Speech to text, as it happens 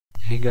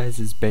Hey guys,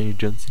 it's Benny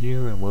Johnson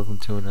here and welcome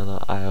to another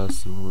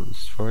iOS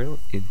tutorial.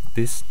 In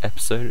this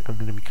episode I'm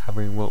going to be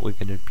covering what we're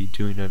going to be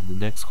doing over the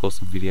next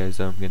course of videos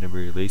I'm going to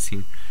be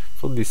releasing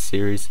for this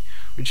series,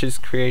 which is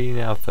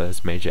creating our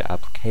first major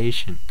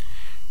application.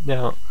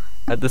 Now,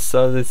 at the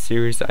start of this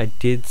series I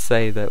did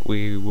say that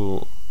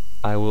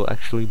I will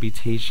actually be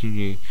teaching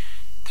you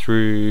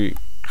through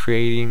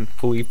creating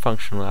fully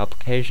functional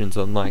applications,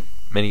 unlike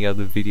many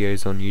other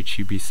videos on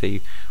YouTube you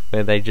see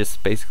where they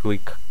just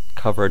basically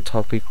cover a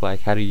topic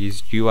like how to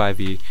use UI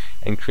view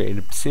and create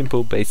a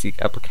simple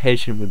basic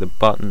application with a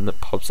button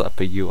that pops up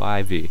a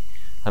UI view.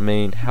 I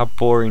mean, how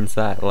boring is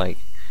that? Like,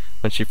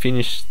 once you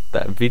finish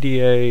that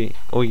video,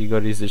 all you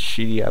got is a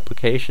shitty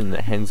application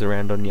that hangs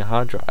around on your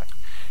hard drive.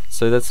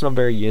 So that's not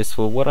very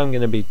useful. What I'm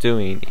going to be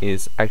doing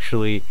is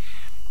actually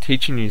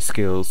teaching you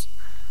skills,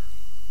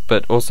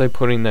 but also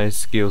putting those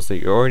skills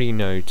that you already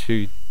know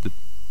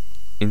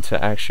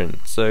into action.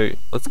 So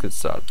let's get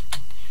started.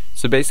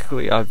 So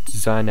basically I've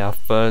designed our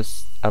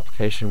first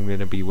application we're going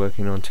to be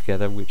working on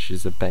together, which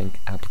is a bank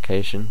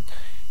application.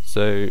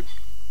 So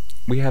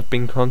we have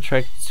been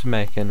contracted to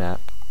make an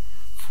app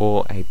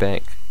for a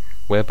bank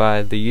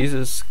whereby the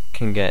users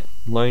can get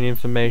loan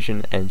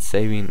information and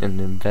saving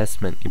and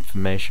investment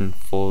information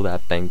for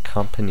that bank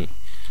company.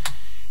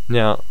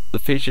 Now, the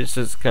features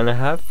it's going to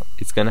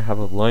have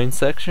a loan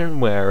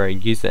section where a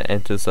user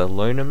enters a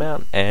loan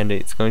amount and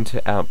it's going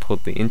to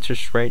output the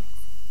interest rate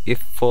if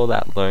for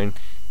that loan,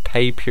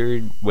 pay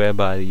period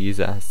whereby the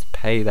user has to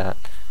pay that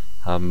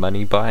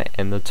money by,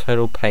 and the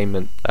total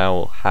payment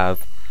they'll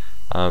have,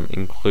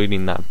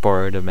 including that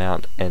borrowed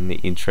amount and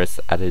the interest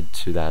added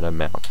to that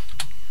amount.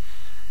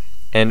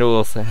 And we'll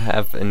also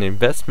have an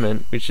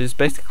investment, which is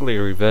basically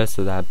a reverse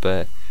of that,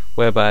 but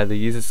whereby the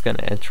user is going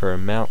to enter an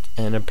amount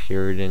and a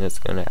period, and it's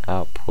going to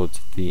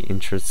output the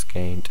interest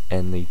gained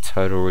and the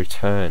total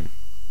return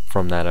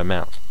from that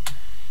amount.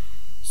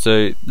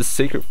 So the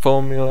secret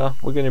formula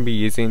we're going to be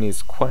using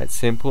is quite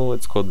simple.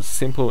 It's called the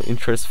simple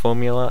interest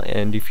formula,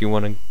 and if you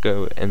want to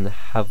go and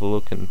have a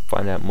look and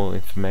find out more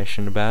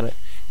information about it,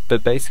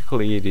 but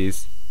basically it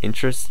is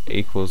interest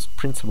equals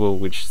principal,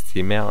 which is the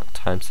amount,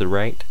 times the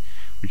rate,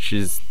 which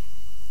is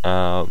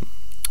the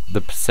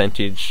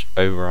percentage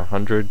over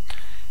 100,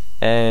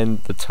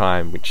 and the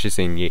time, which is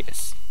in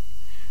years.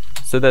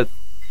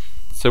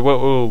 So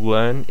what we'll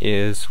learn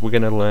is we're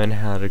going to learn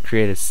how to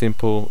create a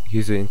simple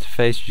user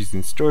interface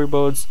using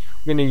storyboards.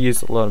 We're going to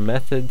use a lot of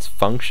methods,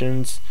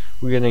 functions,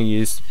 we're going to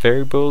use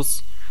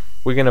variables,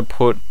 we're going to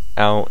put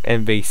our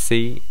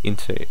MVC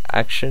into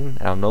action,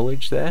 our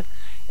knowledge there,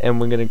 and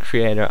we're going to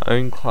create our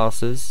own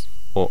classes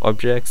or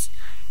objects,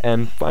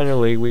 and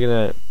finally we're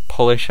going to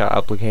polish our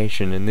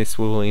application, and this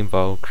will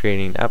involve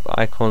creating app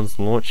icons,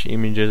 launch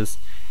images,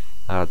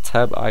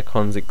 tab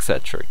icons,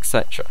 etc,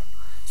 etc.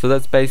 So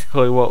that's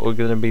basically what we're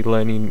going to be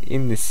learning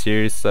in this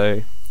series,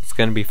 so it's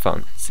going to be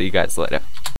fun. See you guys later.